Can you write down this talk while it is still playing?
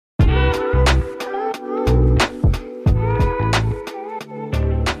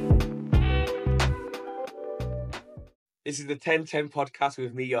This is the 1010 podcast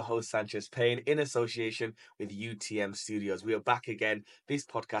with me, your host, Sanchez Payne, in association with UTM Studios. We are back again. This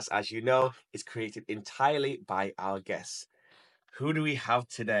podcast, as you know, is created entirely by our guests. Who do we have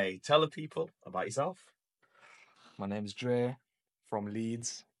today? Tell the people about yourself. My name's Dre from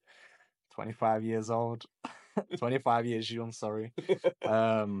Leeds, 25 years old, 25 years young, sorry.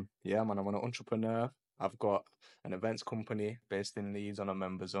 Yeah, man, I'm an entrepreneur. I've got an events company based in Leeds on a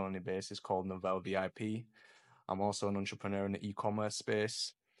members only basis called Novell VIP. I'm also an entrepreneur in the e-commerce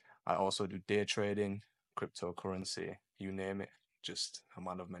space. I also do day trading, cryptocurrency, you name it. Just a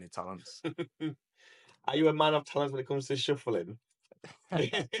man of many talents. Are you a man of talent when it comes to shuffling?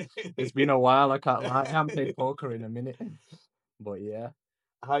 It's been a while, I can't lie. I haven't played poker in a minute. But yeah.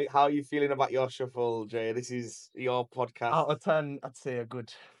 How are you feeling about your shuffle, Jay? This is your podcast. Out of 10, I'd say a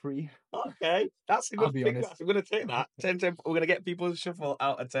good 3. Okay, that's a I'll good be thing. honest. I'm going to take that. 10, 10. We're going to get people's shuffle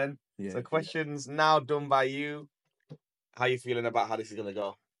out of 10. Yeah. So questions now done by you. How are you feeling about how this is going to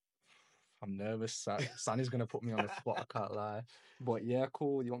go? I'm nervous. Sandy's going to put me on the spot, I can't lie. But yeah,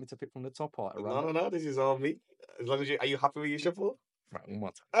 cool. You want me to pick from the top or No. This is all me. As long as are you happy with your shuffle? Right, one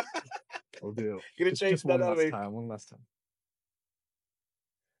more time. I'll do it. You're going to change Just one that, last time. One last time.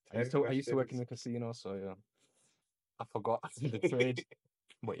 I used to work in questions. the casino, so yeah. I forgot the trade.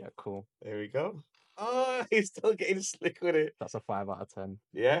 But yeah, cool. There we go. Oh, he's still getting slick with it. That's a 5 out of 10.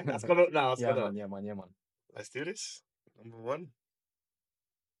 Yeah, that's gone up now. Yeah, man. Let's do this. Number 1.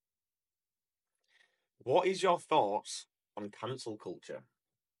 What is your thoughts on cancel culture?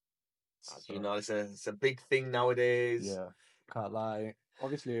 As you know, it's a big thing nowadays. Yeah, can't lie.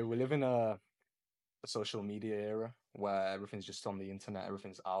 Obviously, we live in a social media era where everything's just on the internet,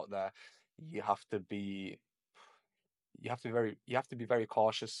 everything's out there. You have to be very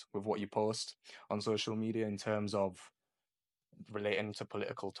cautious with what you post on social media in terms of relating to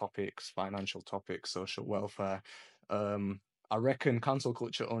political topics, financial topics, social welfare. I reckon cancel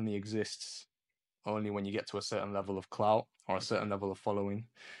culture only exists only when you get to a certain level of clout or a certain level of following.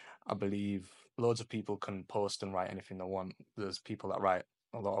 I believe loads of people can post and write anything they want. There's people that write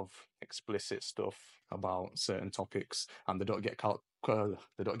a lot of explicit stuff about certain topics, and they don't get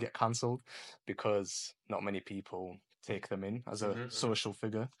cancelled because not many people take them in as a social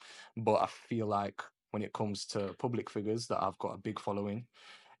figure. But I feel like when it comes to public figures that have got a big following,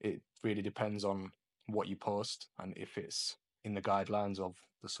 it really depends on what you post and if it's in the guidelines of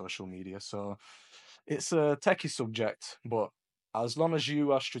the social media. So it's a techie subject, but as long as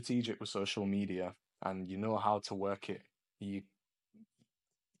you are strategic with social media and you know how to work it, you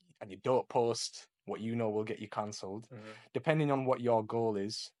don't post what you know will get you cancelled, depending on what your goal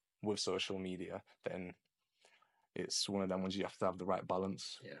is with social media, then it's one of them ones you have to have the right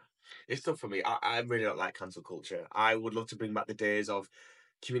balance. Yeah. It's tough for me. I really don't like cancel culture. I would love to bring back the days of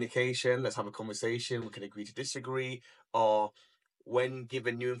communication. Let's have a conversation. We can agree to disagree. Or when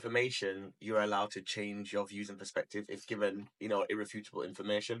given new information, you're allowed to change your views and perspective if given, irrefutable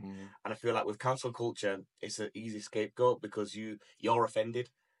information. And I feel like with cancel culture, it's an easy scapegoat because you're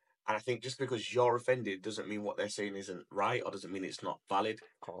offended. And I think just because you're offended doesn't mean what they're saying isn't right or doesn't mean it's not valid.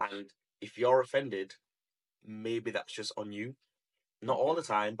 And if you're offended, maybe that's just on you. Not all the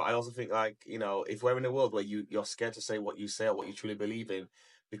time, but I also think if we're in a world where you're scared to say what you say or what you truly believe in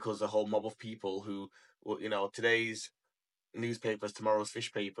because the whole mob of people who, today's newspapers, tomorrow's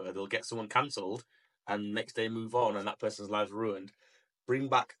fish paper, they'll get someone cancelled and next day move on and that person's life's ruined. Bring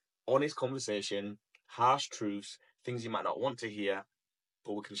back honest conversation, harsh truths, things you might not want to hear,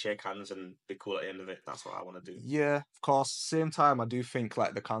 but we can shake hands and be cool at the end of it. That's what I want to do. Yeah, of course. Same time, I do think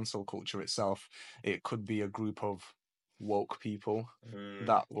like the cancel culture itself, it could be a group of woke people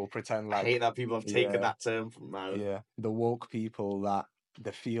that will pretend like... I hate that people have taken that term from the woke people that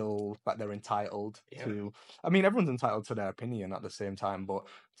they feel like they're entitled to... I mean, everyone's entitled to their opinion at the same time, but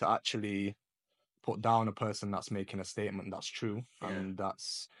to actually put down a person that's making a statement that's true and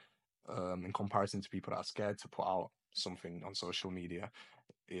that's in comparison to people that are scared to put out something on social media,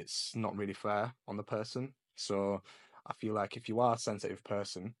 it's not really fair on the person. So I feel like if you are a sensitive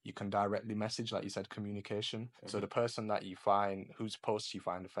person, you can directly message, like you said, communication. So the person that you find, whose posts you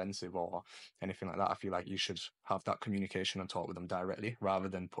find offensive or anything like that, I feel like you should have that communication and talk with them directly rather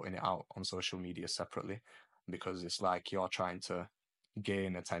than putting it out on social media separately, because it's like you're trying to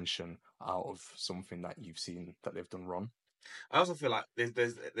gain attention out of something that you've seen that they've done wrong. I also feel like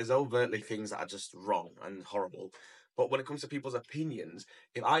there's overtly things that are just wrong and horrible. But when it comes to people's opinions,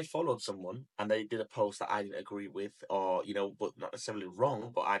 if I followed someone and they did a post that I didn't agree with, or but not necessarily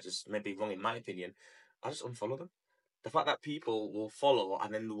wrong, but I just maybe wrong in my opinion, I just unfollow them. the fact that people will follow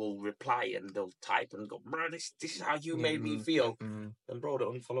and then will reply and they'll type and go, bro, this is how you made me feel. Then, bro, the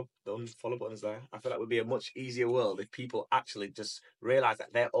unfollow button's there. I feel like it would be a much easier world if people actually just realize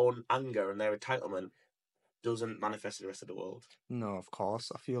that their own anger and their entitlement doesn't manifest in the rest of the world. No, of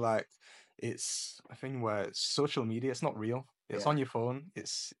course. I feel like it's a thing where it's social media, it's not real. It's Yeah. on your phone.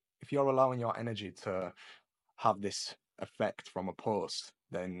 It's if you're allowing your energy to have this effect from a post,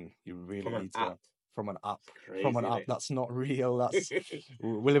 then you really From an need to app. from an app. Crazy, From an isn't app it? that's not real. That's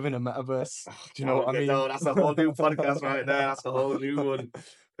we live in a metaverse. Do you know Oh, what I mean? no, that's a whole new podcast right there. That's a whole new one.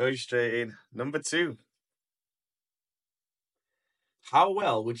 Go straight in. Number 2. How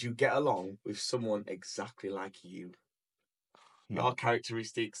well would you get along with someone exactly like you? No. Your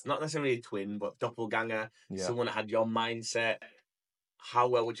characteristics, not necessarily a twin, but doppelganger, Yeah. someone that had your mindset. How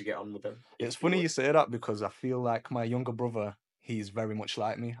well would you get on with them? It's funny you say that because I feel like my younger brother, he's very much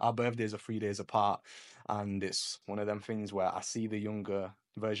like me. Our birthdays are 3 days apart, and it's one of them things where I see the younger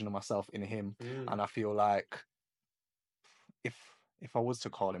version of myself in him, and I feel like if I was to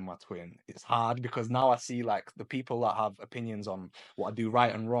call him my twin, it's hard because now I see like the people that have opinions on what I do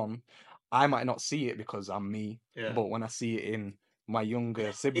right and wrong. I might not see it because I'm me, but when I see it in my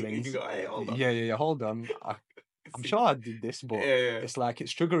younger siblings, You go, hey, hold on. yeah, hold on. I'm sure I did this, but it's like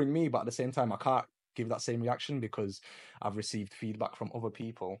it's triggering me, but at the same time, I can't give that same reaction because I've received feedback from other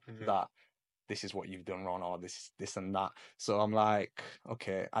people that this is what you've done wrong or this and that. So I'm like,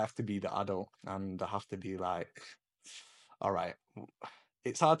 okay, I have to be the adult and I have to be like, all right,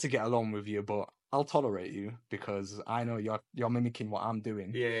 it's hard to get along with you, but I'll tolerate you because I know you're mimicking what I'm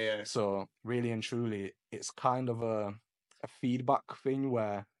doing. Yeah. So really and truly, it's kind of a feedback thing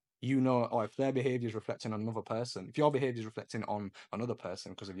where you know, or if their behavior is reflecting on another person, if your behavior is reflecting on another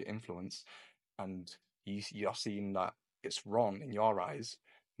person because of your influence, and you're seeing that it's wrong in your eyes,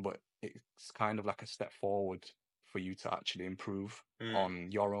 but it's kind of like a step forward for you to actually improve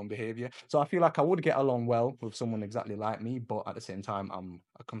on your own behavior. So I feel like I would get along well with someone exactly like me, but at the same time, I'm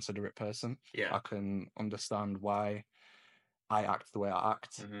a considerate person. Yeah. I can understand why I act the way I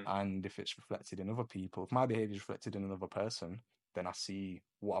act, and if it's reflected in other people, if my behavior is reflected in another person, then I see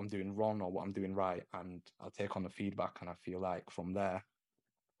what I'm doing wrong or what I'm doing right, and I'll take on the feedback, and I feel like from there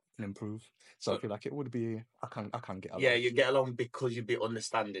I can improve. So I feel like it would be I can get along. Yeah, you get along because you'd be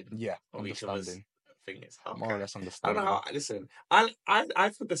understanding. Yeah, of each other's understanding. things. More or Okay. less I don't know understanding. how. Listen, I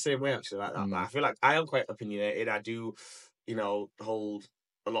feel the same way actually like that. Like, I feel like I am quite opinionated. I do, hold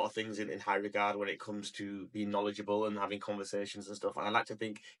a lot of things in high regard when it comes to being knowledgeable and having conversations and stuff. And I like to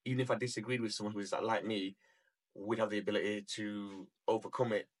think, even if I disagreed with someone who's like me, we'd have the ability to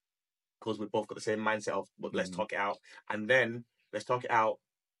overcome it because we've both got the same mindset of, but let's talk it out, and then let's talk it out.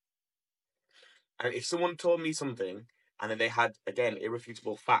 And if someone told me something and then they had, again,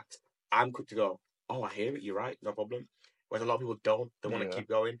 irrefutable fact, I'm quick to go, oh, I hear it, you're right, no problem. Whereas a lot of people don't. They want to keep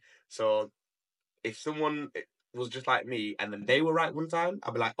going. So if someone was just like me and then they were right one time,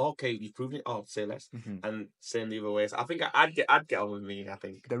 I'd be like, okay, you've proven it. Oh, say less. And same the other way. So I think I'd get on with me, I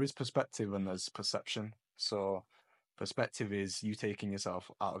think. There is perspective and there's perception. So perspective is you taking yourself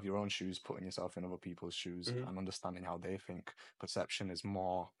out of your own shoes, putting yourself in other people's shoes, and understanding how they think. Perception is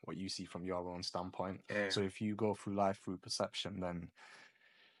more what you see from your own standpoint. Yeah. So if you go through life through perception, then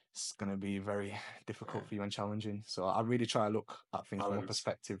it's going to be very difficult for you and challenging. So I really try to look at things from a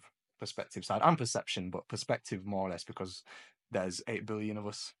perspective side and perception, but perspective more or less because there's 8 billion of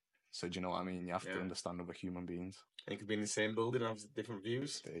us. So do you know what I mean? You have to understand other human beings. And you could be in the same building and have different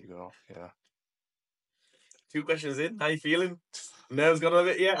views. There you go. Yeah. 2 questions in. How you feeling? Nerves gone a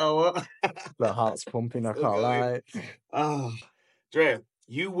bit yet or what? The heart's pumping, I can't lie. Oh, Dre,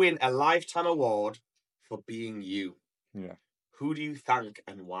 you win a lifetime award for being you. Yeah. Who do you thank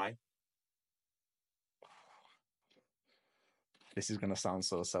and why? This is going to sound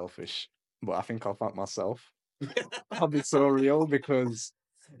so selfish, but I think I'll thank myself. I'll be so real because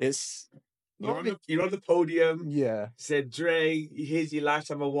it's... You're on the podium. Yeah. Said, Dre, here's your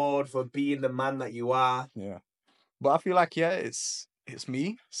lifetime award for being the man that you are. Yeah. But I feel like, it's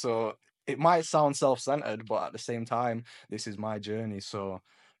me. So it might sound self-centered, but at the same time, this is my journey. So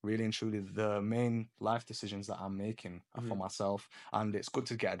really and truly, the main life decisions that I'm making are for myself. And it's good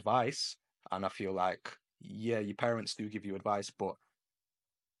to get advice. And I feel like, your parents do give you advice, but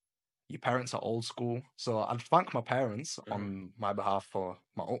your parents are old school. So I'd thank my parents on my behalf for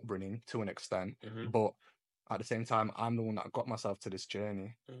my upbringing to an extent. But at the same time, I'm the one that got myself to this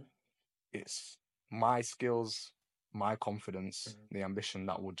journey. It's my skills, my confidence, the ambition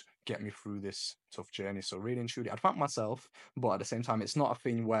that would get me through this tough journey. So really and truly, I'd thank myself, but at the same time, it's not a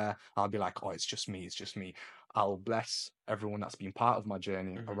thing where I'll be like, oh, it's just me. I'll bless everyone that's been part of my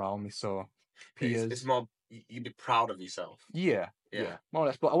journey around me. So peers. It's more you'd be proud of yourself. Yeah, Yeah. more or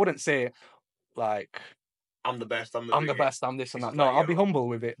less. But I wouldn't say like I'm the best. I'm I'm the best. I'm this and It's that. just No, like, I'll be yo, humble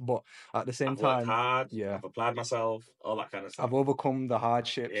with it. But at the same I've worked time, hard. yeah, I've applied myself. All that kind of stuff. I've overcome the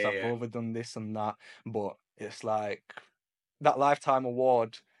hardships. Yeah, I've yeah. overdone this and that. But it's like that lifetime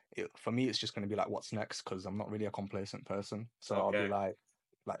award. For me, it's just going to be like, what's next? Because I'm not really a complacent person. So I'll be Okay. like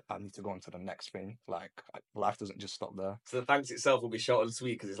I need to go on to the next thing. Like life doesn't just stop there. So the thanks itself will be short and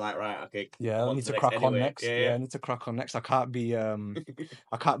sweet because it's like, right, okay. Yeah, I on need the to crack on anyway. next. Yeah, Yeah, yeah. I need to crack on next. I can't be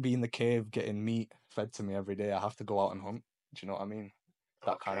in the cave getting meat fed to me every day. I have to go out and hunt. Do you know what I mean?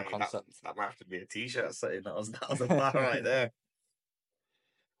 That kind of Okay, concept. That might have to be a t-shirt saying that was a bar right there.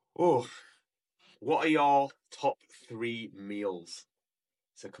 Oh, what are your top 3 meals?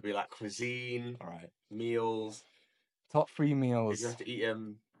 So it could be like cuisine, All right. meals. Top 3 If meals. you have to eat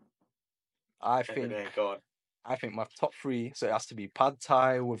them I every think day, go on. I think my top 3. So it has to be pad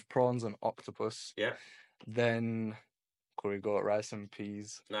thai with prawns and octopus. Yeah, Then curry goat rice and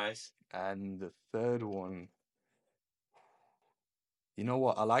peas. nice. And the third one, you know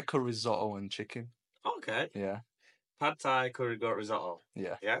what? I like a risotto and chicken. Okay. Yeah. Pad Thai, curry goat risotto.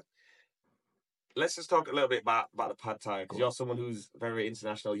 Yeah. Yeah. Let's just talk a little bit about the pad thai because Go on. you're someone who's very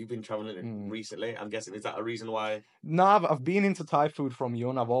international. You've been traveling recently. I'm guessing, is that a reason why? No, I've been into Thai food from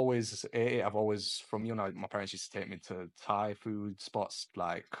young. I've always ate it. I've always from young. My parents used to take me to Thai food spots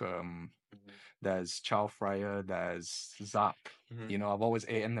like there's Chow Fryer, there's Zap. You know, I've always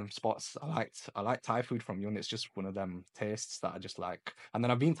eaten them spots. I like Thai food from young. It's just one of them tastes that I just like. And then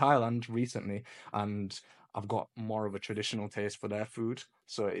I've been Thailand recently, and I've got more of a traditional taste for their food.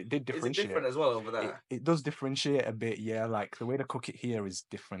 So it did differentiate. Is it different as well over there? It does differentiate a bit, yeah. Like the way they cook it here is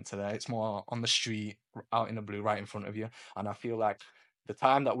different to there. It's more on the street, out in the blue, right in front of you. And I feel like the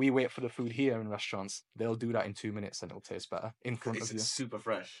time that we wait for the food here in restaurants, they'll do that in 2 minutes and it'll taste better in front of you. It's super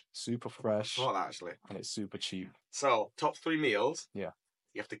fresh. Super fresh. I thought that actually. And it's super cheap. So, top 3 meals. Yeah.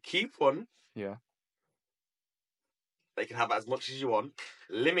 You have to keep one. Yeah. They can have as much as you want.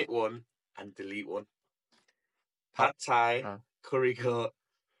 Limit one and delete one. Pad Thai, curry goat,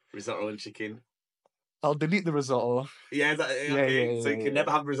 risotto and chicken. I'll delete the risotto. Yeah, okay. So you can never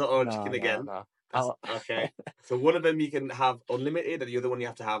have risotto and chicken again. Okay. So one of them you can have unlimited, and the other one you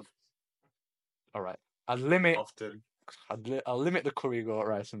have to have. All right. I'll limit often. I'll limit the curry goat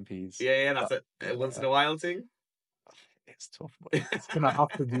rice and peas. Yeah, that's it. Once in a while thing. It's tough, but it's gonna have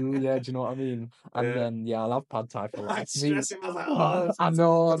to do. Yeah, do you know what I mean? And then I'll have pad thai for life. Stressing was like, oh, I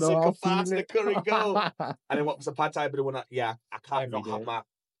know, the curry goat. And then what was the pad thai? But the one that, I can't every not day. have my.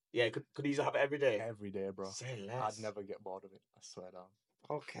 Yeah, could easily have it every day. Every day, bro. Say less. I'd never get bored of it. I swear down.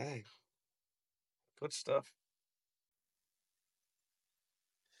 Okay. Good stuff.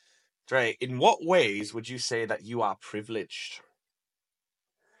 Dre, in what ways would you say that you are privileged?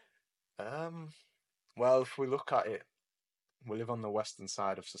 Well, if we look at it, we live on the western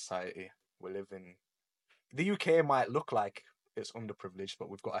side of society. We live in the UK. Might look like it's underprivileged, but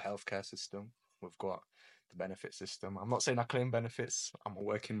we've got a healthcare system. We've got the benefit system. I'm not saying I claim benefits. I'm a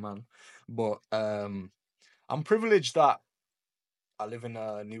working man, but I'm privileged that I live in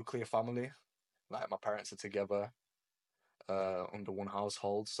a nuclear family. Like my parents are together under one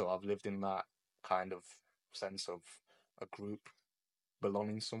household, so I've lived in that kind of sense of a group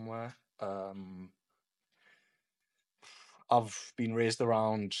belonging somewhere. I've been raised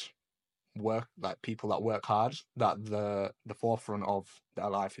around work, like people that work hard, that the forefront of their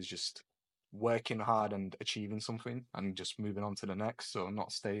life is just working hard and achieving something and just moving on to the next, so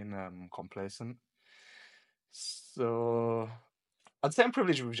not staying complacent. So I'd say I'm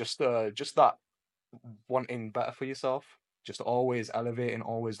privileged with just that wanting better for yourself, just always elevating,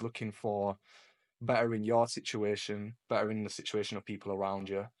 always looking for better in your situation, better in the situation of people around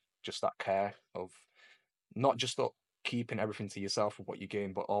you, just that care of not just keeping everything to yourself with what you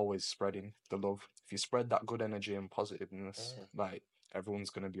gain, but always spreading the love. If you spread that good energy and positiveness, like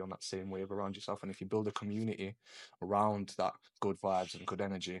everyone's going to be on that same wave around yourself. And if you build a community around that good vibes and good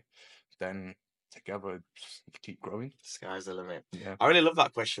energy, then together you keep growing. Sky's the limit. Yeah. I really love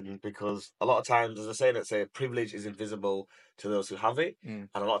that question because a lot of times there's a saying that say privilege is invisible to those who have it, and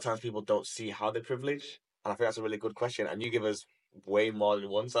a lot of times people don't see how they're privileged. And I think that's a really good question. And you give us way more than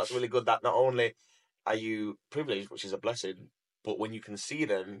one, so that's really good. That not only are you privileged, which is a blessing, but when you can see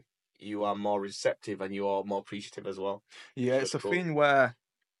them, you are more receptive and you are more appreciative as well. Yeah, it's a thing where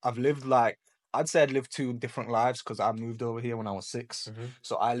I've lived I'd say I'd lived 2 different lives because I moved over here when I was 6.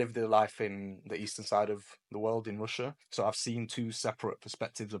 So I lived a life in the eastern side of the world in Russia. So I've seen 2 separate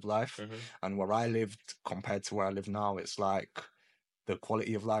perspectives of life. And where I lived compared to where I live now, it's like the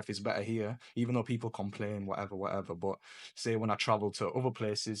quality of life is better here, even though people complain, whatever. But say when I travel to other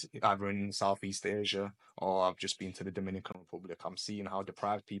places, either in Southeast Asia or I've just been to the Dominican Republic, I'm seeing how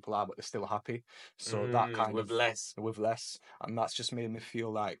deprived people are, but they're still happy. So that kind with of less. with less, and that's just made me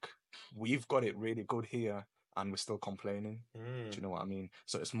feel like we've got it really good here, and we're still complaining. Do you know what I mean?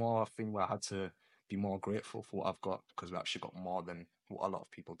 So it's more a thing where I had to be more grateful for what I've got, because we actually got more than what a lot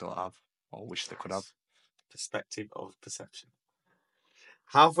of people don't have or wish they could have. Perspective of perception.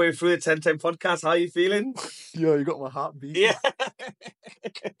 Halfway through the 1010 podcast, how are you feeling? Yo, you got my heart beating. Yeah.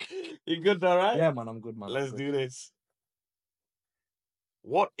 You good, all right? Yeah, man, I'm good, man. Let's do this.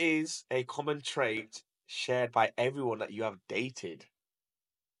 What is a common trait shared by everyone that you have dated?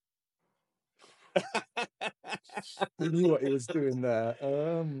 I knew what he was doing there.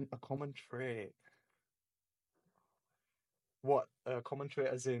 A common trait. What? A common trait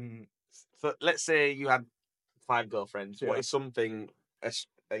as in? So let's say you had 5 girlfriends. What Yeah. is something, a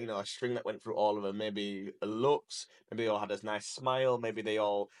string that went through all of them? Maybe looks. Maybe they all had a nice smile. Maybe they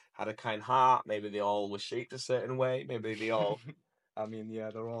all had a kind heart. Maybe they all were shaped a certain way. Maybe they all. I mean, yeah,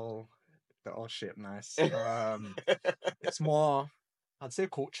 they're all shaped nice. It's more, I'd say,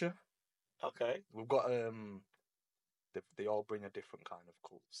 culture. Okay. We've got they all bring a different kind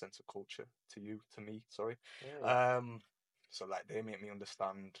of sense of culture to me. Sorry. Yeah. So like they make me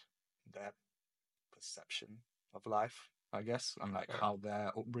understand their perception of life, I guess, and like how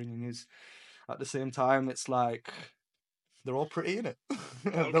their upbringing is. At the same time, it's like they're all pretty, innit?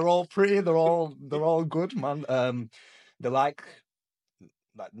 They're all pretty. They're all good, man. They're like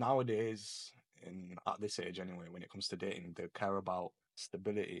nowadays, at this age anyway, when it comes to dating, they care about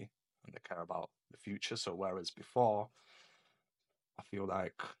stability and they care about the future. So whereas before, I feel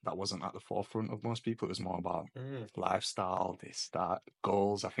like that wasn't at the forefront of most people. It was more about lifestyle, that,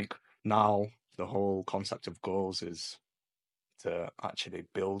 goals. I think now the whole concept of goals is to actually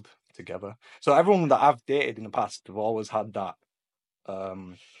build together. So everyone that I've dated in the past have always had that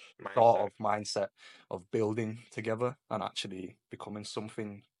sort of mindset of building together and actually becoming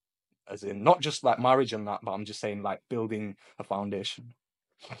something, as in not just like marriage and that, but I'm just saying like building a foundation.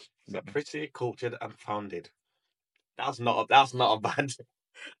 So pretty, cultured, and founded. That's not a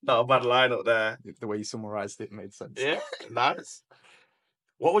bad line up there. The way you summarized it made sense. Yeah, nice.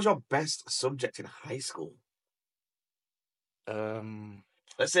 What was your best subject in high school?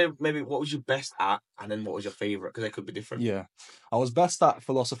 Let's say maybe what was you best at, and then what was your favorite? Because they could be different. Yeah, I was best at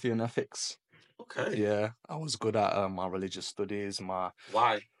philosophy and ethics. Okay. Yeah, I was good at my religious studies.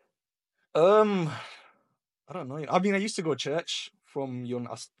 Why? I don't know. I mean, I used to go to church from young.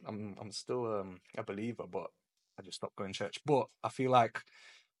 I'm still a believer, but I just stopped going to church. But I feel like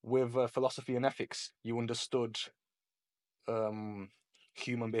with philosophy and ethics, you understood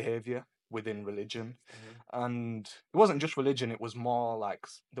human behavior within religion, and it wasn't just religion. It was more like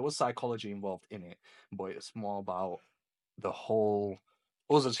there was psychology involved in it, but it's more about the whole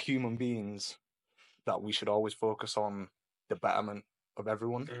us as human beings, that we should always focus on the betterment of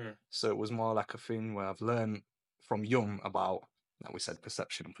everyone. So it was more like a thing where I've learned from young about, like we said,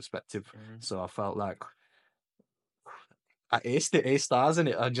 perception and perspective. So I felt like I aced it, A stars in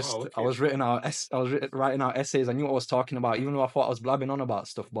it. I was writing out essays. I knew what I was talking about, even though I thought I was blabbing on about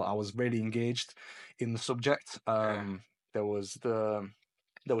stuff, but I was really engaged in the subject. There was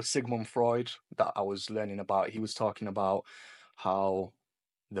Sigmund Freud that I was learning about. He was talking about how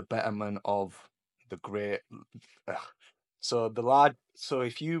the betterment of the great. So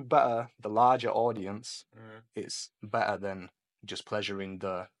if you better the larger audience, it's better than just pleasuring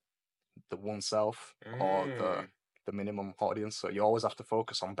the oneself or the minimum audience. So you always have to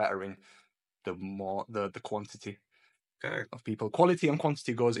focus on bettering the quantity of people. Quality and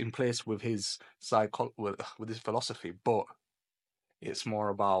quantity goes in place with his with his philosophy, but it's more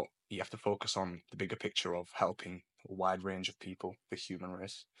about you have to focus on the bigger picture of helping a wide range of people, the human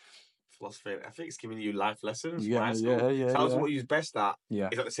race. Philosophy, I think it's giving you life lessons. Yeah. So that was what you was best at. Yeah.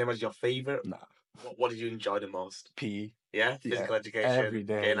 Is that the same as your favourite? Nah. What did you enjoy the most? PE. Yeah, physical education. Every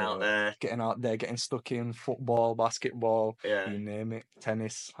day. Getting out there. Getting stuck in football, basketball, Yeah. you name it.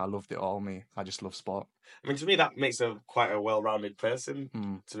 Tennis. I loved it all, me. I just love sport. I mean, to me, that makes quite a well-rounded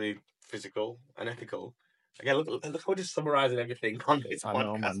person. To be physical and ethical. Again, look how we're just summarising everything on this podcast. I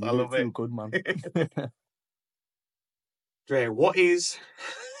know, man. I love it. Feel good, man. Dre, what is...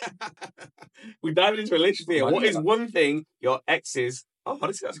 We're diving into a relationship here. What is one thing your exes... Oh,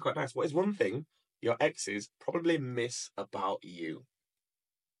 honestly, that's quite nice. What is one thing your exes probably miss about you?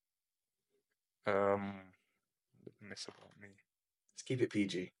 Miss about me. Let's keep it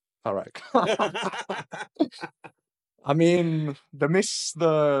PG. All right. I mean, they miss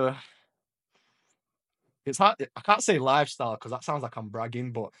the it's hard. I can't say lifestyle because that sounds like I'm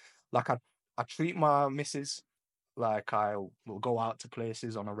bragging, but like I treat my missus like I will go out to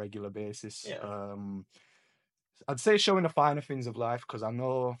places on a regular basis. Yeah. I'd say showing the finer things of life because I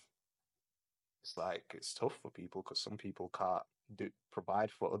know it's like it's tough for people because some people can't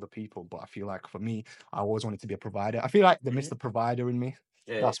provide for other people. But I feel like for me, I always wanted to be a provider. I feel like they miss Mhm. the provider in me.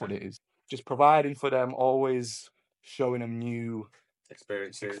 Yeah, That's yeah. what it is. Just providing for them, always showing them new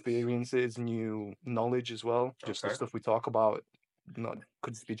Experiences. experiences, new knowledge as well. Just the Okay. stuff we talk about, not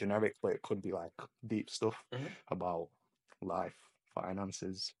could just be generic, but it could be like deep stuff Mhm. about life,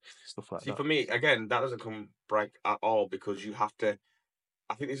 finances, stuff like See, that. for me, again, that doesn't come brag at all because you have to.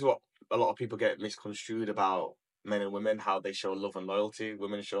 I think this is what a lot of people get misconstrued about men and women, how they show love and loyalty.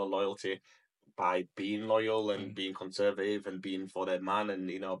 Women show loyalty by being loyal and Mm. being conservative and being for their man and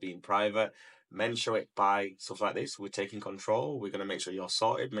being private. Men show it by stuff like this. We're taking control. We're gonna make sure you're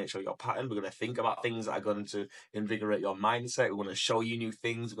sorted, make sure you're patterned. We're gonna think about things that are going to invigorate your mindset. We're gonna show you new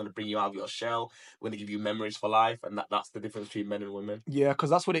things. We're gonna bring you out of your shell. We're gonna give you memories for life, and that's the difference between men and women. Yeah, because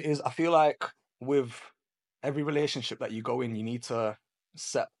that's what it is. I feel like with every relationship that you go in, you need to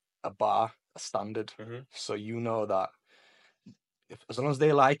set a bar, a standard, Mm-hmm. so you know that if as long as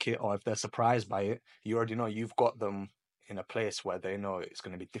they like it or if they're surprised by it, you already know you've got them in a place where they know it's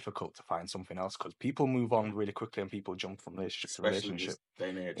going to be difficult to find something else because people move on really quickly and people jump from relationship to Especially relationship this day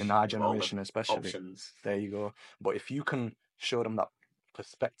and age, in our with all the generation, especially. options. There you go. But if you can show them that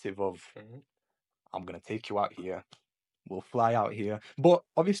perspective of, Mm-hmm. I'm going to take you out here, we'll fly out here. But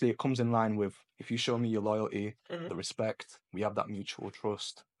obviously, it comes in line with if you show me your loyalty, Mm-hmm. the respect, we have that mutual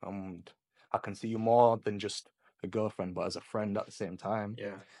trust, and I can see you more than just a girlfriend, but as a friend at the same time.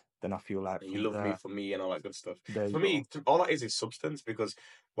 Yeah. Then I feel like And you from love me there, for me and all that good stuff. there you For go. me, all that is substance because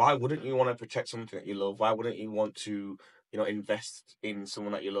why wouldn't you want to protect something that you love? Why wouldn't you want to, invest in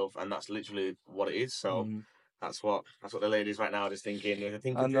someone that you love? And that's literally what it is. So Mm, that's what the ladies right now are just thinking. They're I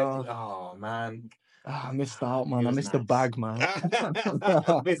thinking, know. oh man, I missed out, he man. I was missed the nice. bag, man.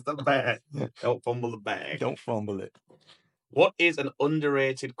 Missed the bag. Don't fumble the bag. Don't fumble it. What is an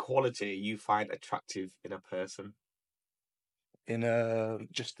underrated quality you find attractive in a person? In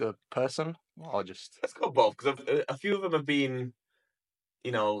just a person or just Let's go both because a few of them have been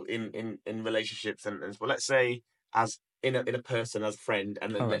in relationships but let's say as in a person as friend,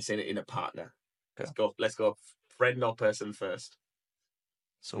 and all then right. let's say in a partner. Okay. Let's go friend or person first.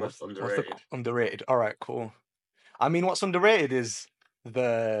 So Most what's the underrated. underrated? All right, cool. I mean, what's underrated is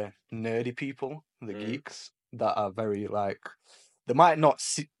the nerdy people, the Mm, geeks that are very like they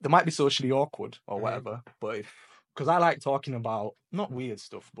might be socially awkward or mm. whatever, but if because I like talking about not weird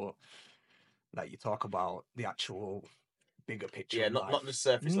stuff, but like you talk about the actual bigger picture Yeah, in not life, the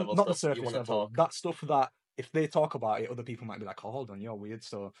surface level not the stuff. You surface want to level. talk. That stuff that if they talk about it, other people might be like, "Oh, hold on, you're weird."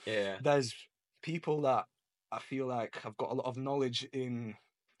 So Yeah. there's people that I feel like have got a lot of knowledge in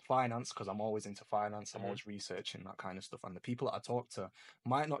finance because I'm always into finance. I'm Hmm. always researching that kind of stuff, and the people that I talk to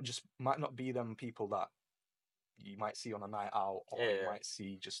might not be them people that you might see on a night out or you Yeah. might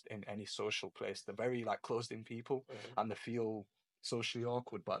see just in any social place. They're very like closed in people Hmm. and they feel socially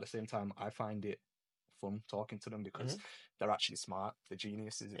awkward, but at the same time, I find it fun talking to them because Hmm. they're actually smart. They're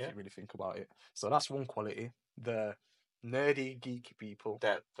geniuses if Yeah. you really think about it. So that's one quality. The nerdy, geeky people.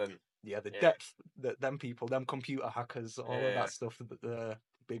 Depth and Yeah, the yeah. depth that them people, them computer hackers, all of Yeah. that stuff, the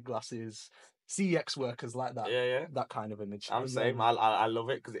big glasses, CX workers like that, Yeah. Yeah. that kind of image. I'm the same. I love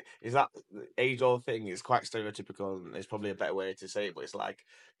it because is that age old thing. It's quite stereotypical, and it's probably a better way to say it. But it's like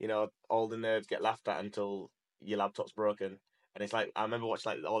all the nerds get laughed at until your laptop's broken, and it's like I remember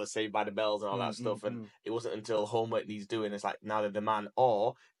watching like all the Saved by the Bells and all that stuff, and it wasn't until homework needs doing. It's like now they're the man,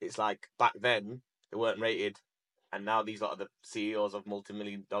 or it's like back then they weren't rated, and now these are the CEOs of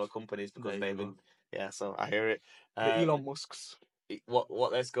multi-million-dollar companies There because you they've go. been. Yeah, so I hear it. The Um, Elon Musks.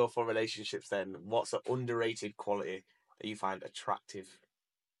 what? Let's go for relationships then. What's an underrated quality that you find attractive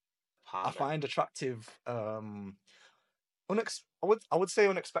I partner? find attractive. I would say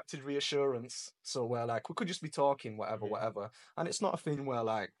unexpected reassurance. So where like we could just be talking, whatever, Hmm. whatever, and it's not a thing where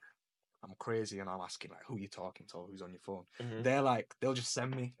like I'm crazy and I'm asking like who you talking to, or who's on your phone. Hmm. They're like they'll just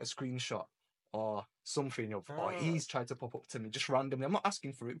send me a screenshot or something of, or Ah, he's tried to pop up to me just randomly. I'm not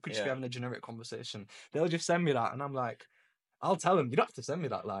asking for it. We could just be yeah, having a generic conversation. They'll just send me that, and I'm like, I'll tell them you don't have to send me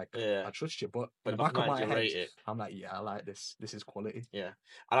that. Like yeah. I trust you, but in But the in the back back of of mind, my you head, rate it. I'm like, yeah, I like this. This is quality. Yeah,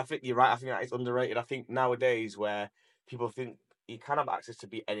 and I think you're right. I think that it's underrated. I think nowadays where people think you can have access to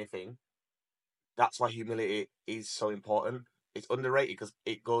be anything, that's why humility is so important. It's underrated because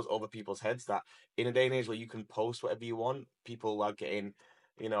it goes over people's heads that in a day and age where you can post whatever you want, people are getting,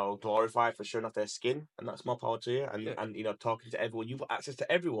 glorified for showing off their skin, and that's more power to you. And Yeah. and talking to everyone, you've got access to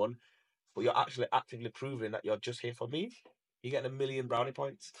everyone, but you're actually actively proving that you're just here for me, you're getting 1,000,000 brownie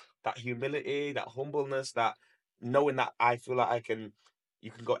points. That humility, that humbleness, that knowing that I feel like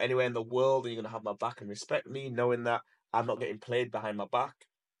you can go anywhere in the world and you're gonna have my back and respect me, knowing that I'm not getting played behind my back.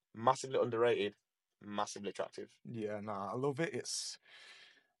 Massively underrated, massively attractive. Yeah, nah, I love it.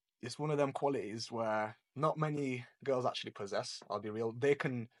 It's one of them qualities where not many girls actually possess. I'll be real. They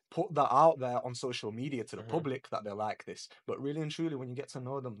can put that out there on social media to the public that they're like this, but really and truly, when you get to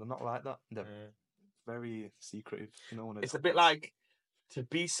know them, they're not like that. They're very secretive. You know, It's a bit like, to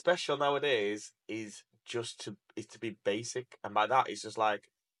be special nowadays is to be basic, and by that it's just like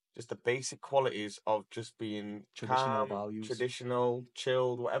just the basic qualities of just being traditional calm, values. traditional,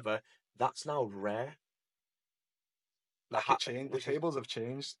 chilled, whatever. That's now rare. Like it changed. The tables have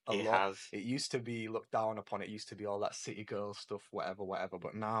changed a lot. Has. It used to be looked down upon. It used to be all that city girl stuff, whatever.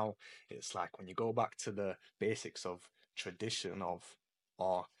 But now it's like when you go back to the basics of tradition of,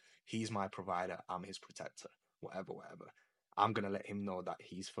 or he's my provider, I'm his protector, whatever. I'm gonna let him know that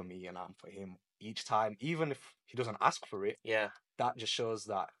he's for me and I'm for him each time, even if he doesn't ask for it. Yeah. That just shows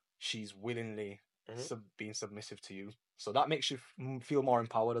that she's willingly being submissive to you. So that makes you feel more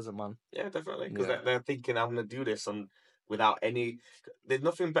empowered as a man. Yeah, definitely. Because they're thinking, I'm going to do this without any... There's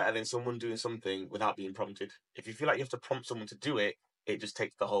nothing better than someone doing something without being prompted. If you feel like you have to prompt someone to do it, it just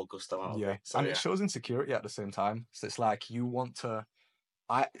takes the whole gusto out of it. So, and it shows insecurity at the same time. So it's like you want to...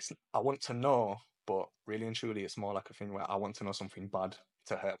 I want to know, but really and truly, it's more like a thing where I want to know something bad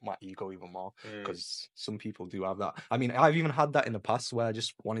to hurt my ego even more, because some people do have that. I mean, I've even had that in the past where I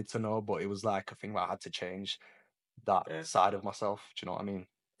just wanted to know, but it was like a thing where I had to change that side of myself. Do you know what I mean?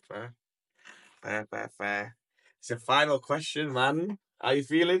 Fair. It's a final question, man. How you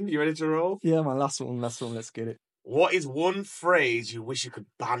feeling? You ready to roll? Yeah, man. Last one. Let's get it. What is one phrase you wish you could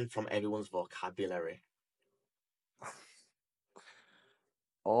ban from everyone's vocabulary?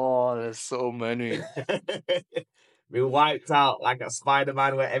 Oh, there's so many. Be wiped out like a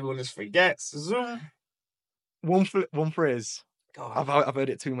Spider-Man where everyone just forgets. Zoom. One phrase. God. I've heard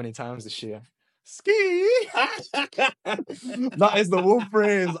it too many times this year. Ski. That is the one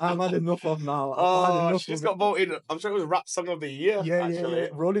phrase I've had enough of now. Oh, she just got voted. I'm sure it was Rap Song of the Year. Yeah.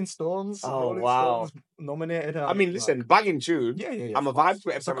 Rolling Stones. Oh, wow. Stones nominated her. I mean, listen, banging tune. Yeah. I'm a vibe to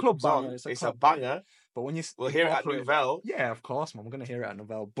it. It's a club banger. It's a banger. But when you we'll hear it at Nouvelle. Yeah, of course, man. We're gonna hear it at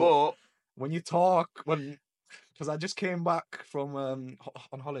Nouvelle. But when you talk, because I just came back from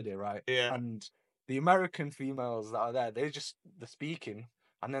on holiday, right? Yeah. And the American females that are there, they're speaking,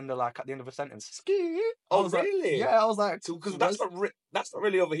 and then they're like at the end of a sentence, ski. Oh, really? Yeah, I was like, because that's not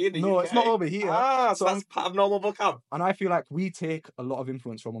really over here in the UK. No, it's not over here. So that's part of normal vocab. And I feel like we take a lot of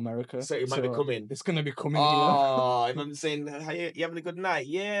influence from America. So it might be coming. It's gonna be coming here. Oh, if I'm saying, hey, you having a good night?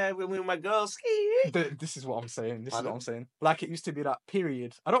 Yeah, we're with my girls. This is what I'm saying. Like it used to be that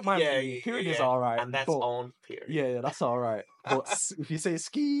period. I don't mind. Period is all right. And that's on period. Yeah, that's all right. But if you say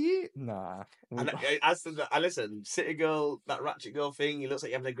ski, nah. And I listen, city girl, that ratchet girl thing, it looks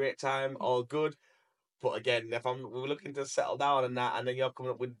like you're having a great time, all good. But again, if we're looking to settle down and that, and then you're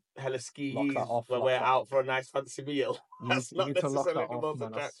coming up with hella skis when we're out for a nice fancy meal, that's not necessarily the most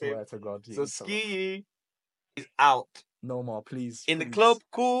attractive. I swear to God. So ski is out. No more, please. In the club,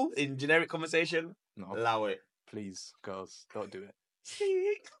 cool. In generic conversation, no. Allow it. Please, girls, don't do it.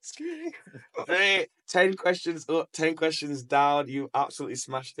 Ski. Hey, 10 questions up, 10 questions down. You absolutely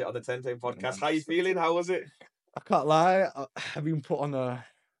smashed it on the 10 podcast. How you feeling? How was it? I can't lie. I've been put on a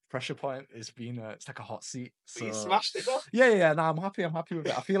pressure point. It's like a hot seat. So you smashed it though? Yeah. No, I'm happy with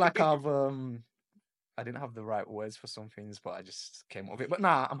it. I feel like I didn't have the right words for some things, but I just came up with it. But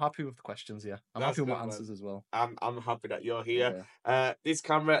nah, I'm happy with the questions, yeah. I'm happy with my answers as well. I'm happy that you're here. Yeah. This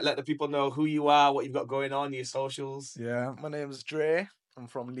camera, let the people know who you are, what you've got going on, your socials. Yeah, my name's Dre. I'm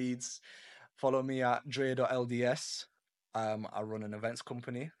from Leeds. Follow me at dre.lds. I run an events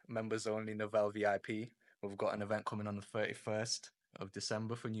company, members only Nouvelle VIP. We've got an event coming on the 31st of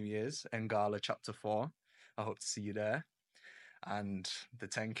December for New Year's, Ngala Chapter 4. I hope to see you there. And the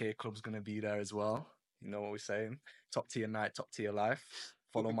 10K Club's going to be there as well. You know what we're saying? Top tier night, top tier life.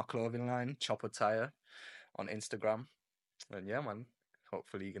 Follow my clothing line, Chopper Tire, on Instagram. And yeah, man,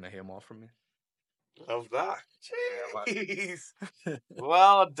 hopefully you're going to hear more from me. Love that. Jeez.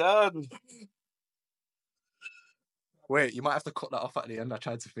 Well done. Wait, you might have to cut that off at the end. I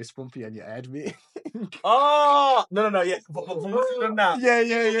tried to fist bump you and you aired me. Oh! No, yeah. But once you've done that,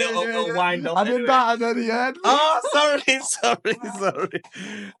 yeah. Wind up I did that and then he aired me. Oh, sorry.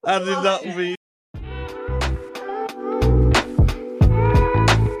 I did not mean...